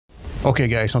Okay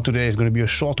guys, so today is going to be a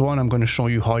short one. I'm going to show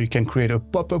you how you can create a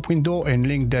pop-up window and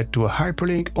link that to a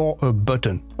hyperlink or a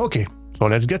button. Okay, so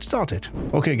let's get started.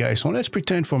 Okay guys, so let's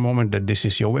pretend for a moment that this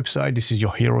is your website, this is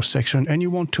your hero section, and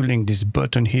you want to link this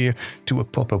button here to a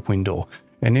pop-up window.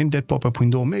 And in that pop-up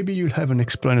window, maybe you'll have an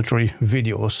explanatory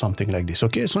video or something like this.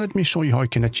 Okay, so let me show you how you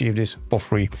can achieve this for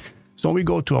free. So we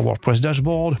go to our WordPress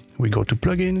dashboard, we go to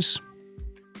plugins,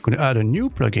 I'm going to add a new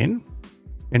plugin,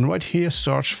 and right here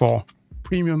search for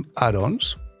premium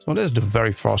add-ons. So that's the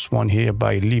very first one here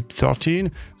by Leap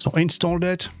 13. So install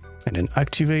that and then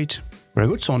activate. Very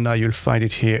good. So now you'll find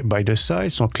it here by the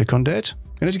side. So click on that.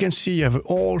 And as you can see, you have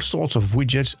all sorts of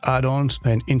widgets, add-ons,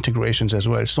 and integrations as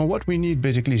well. So what we need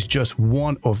basically is just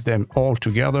one of them all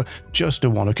together, just the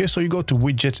one. Okay, so you go to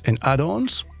widgets and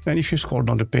add-ons. And if you scroll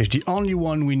down the page, the only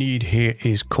one we need here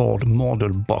is called Modal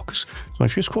box. So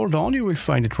if you scroll down, you will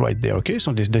find it right there. Okay,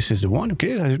 so this is the one.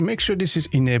 Okay, make sure this is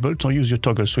enabled. So use your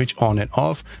toggle switch on and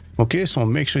off. Okay, so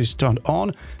make sure it's turned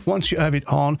on. Once you have it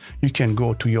on, you can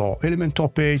go to your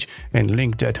Elementor page and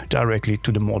link that directly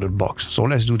to the Modal box. So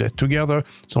let's do that together.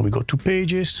 So we go to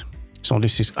pages. So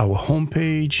this is our home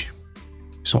page.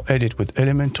 So edit with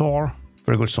Elementor.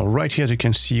 Very good. So right here, as you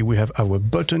can see, we have our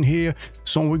button here.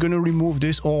 So we're going to remove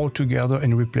this all together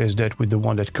and replace that with the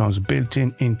one that comes built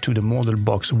in into the Modal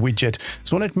box widget.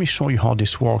 So let me show you how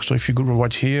this works. So if you go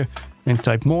right here and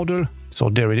type Modal, so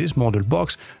there it is, Modal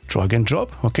box, drag and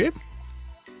drop. Okay.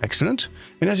 Excellent.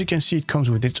 And as you can see, it comes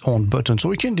with its own button. So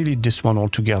we can delete this one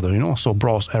altogether, you know, so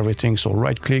browse everything. So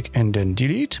right click and then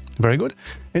delete. Very good.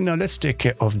 And now let's take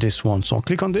care of this one. So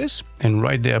click on this and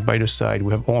right there by the side,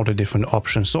 we have all the different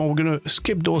options. So we're going to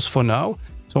skip those for now.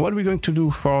 So what we're going to do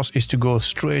first is to go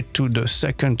straight to the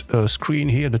second screen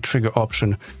here, the trigger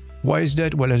option. Why is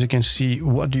that? Well, as you can see,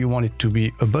 what do you want it to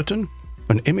be? A button,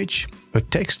 an image, a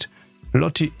text,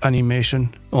 Lottie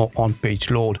animation, or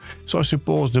on-page load. So I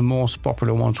suppose the most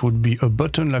popular ones would be a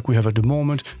button like we have at the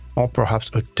moment, or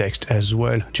perhaps a text as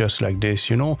well, just like this,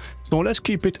 you know. So let's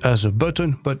keep it as a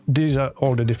button, but these are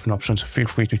all the different options. Feel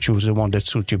free to choose the one that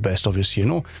suits you best, obviously, you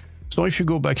know. So if you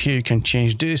go back here, you can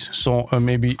change this. So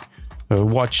maybe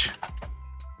watch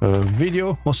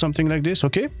video or something like this.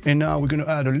 Okay, and now we're going to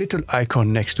add a little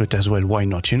icon next to it as well. Why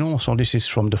not, you know? So this is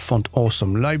from the Font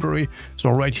Awesome library. So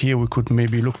right here we could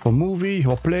maybe look for movie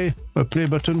or play, a play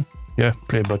button. Yeah,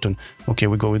 play button. Okay,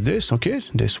 we go with this. Okay,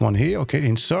 this one here. Okay,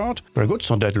 insert. Very good.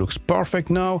 So that looks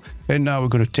perfect now. And now we're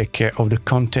going to take care of the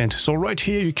content. So right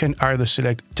here you can either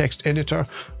select text editor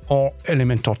or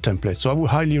Elementor template. So I would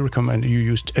highly recommend you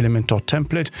use Elementor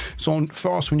template. So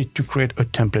first we need to create a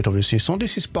template, obviously. So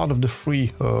this is part of the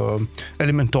free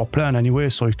Elementor plan anyway,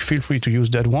 so feel free to use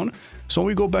that one. So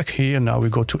we go back here, now we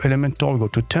go to Elementor, we go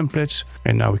to templates,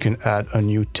 and now we can add a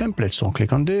new template. So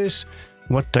click on this.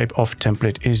 What type of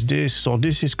template is this? So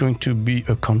this is going to be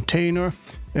a container,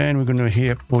 and we're going to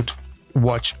here put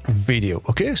watch video.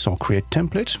 Okay, so create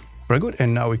template. Very good.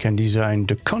 And now we can design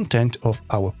the content of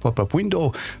our pop-up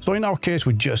window. So in our case,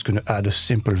 we're just going to add a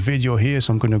simple video here.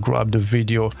 So I'm going to grab the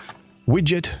video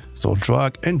widget. So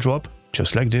drag and drop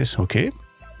just like this. Okay.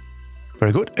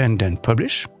 Very good. And then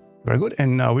publish. Very good.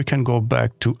 And now we can go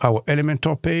back to our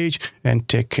Elementor page and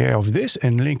take care of this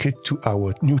and link it to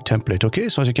our new template. Okay.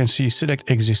 So as you can see, select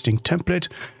existing template.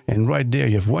 And right there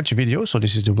you have watch video. So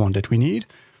this is the one that we need.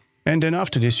 And then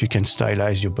after this, you can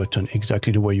stylize your button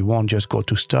exactly the way you want. Just go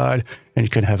to style, and you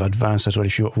can have advanced as well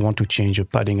if you want to change your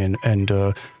padding and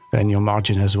your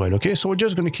margin as well. Okay, so we're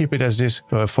just going to keep it as this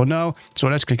for now. So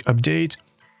let's click update,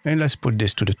 and let's put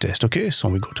this to the test. Okay, so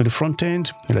we go to the front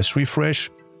end, and let's refresh.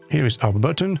 Here is our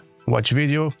button, watch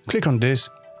video, click on this,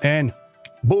 and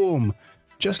boom,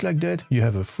 just like that, you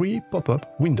have a free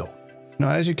pop-up window. Now,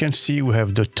 as you can see, we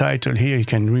have the title here. You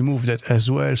can remove that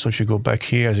as well. So if you go back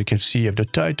here, as you can see, you have the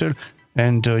title,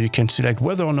 and you can select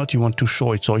whether or not you want to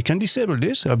show it. So you can disable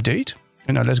this, update.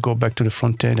 And now let's go back to the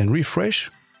front end and refresh,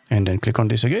 and then click on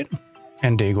this again.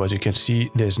 And there you go. As you can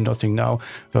see, there's nothing now.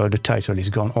 The title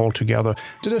is gone altogether.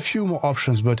 There's a few more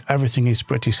options, but everything is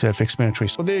pretty self-explanatory.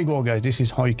 So there you go, guys. This is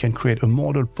how you can create a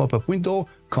Modal pop-up window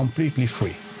completely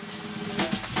free.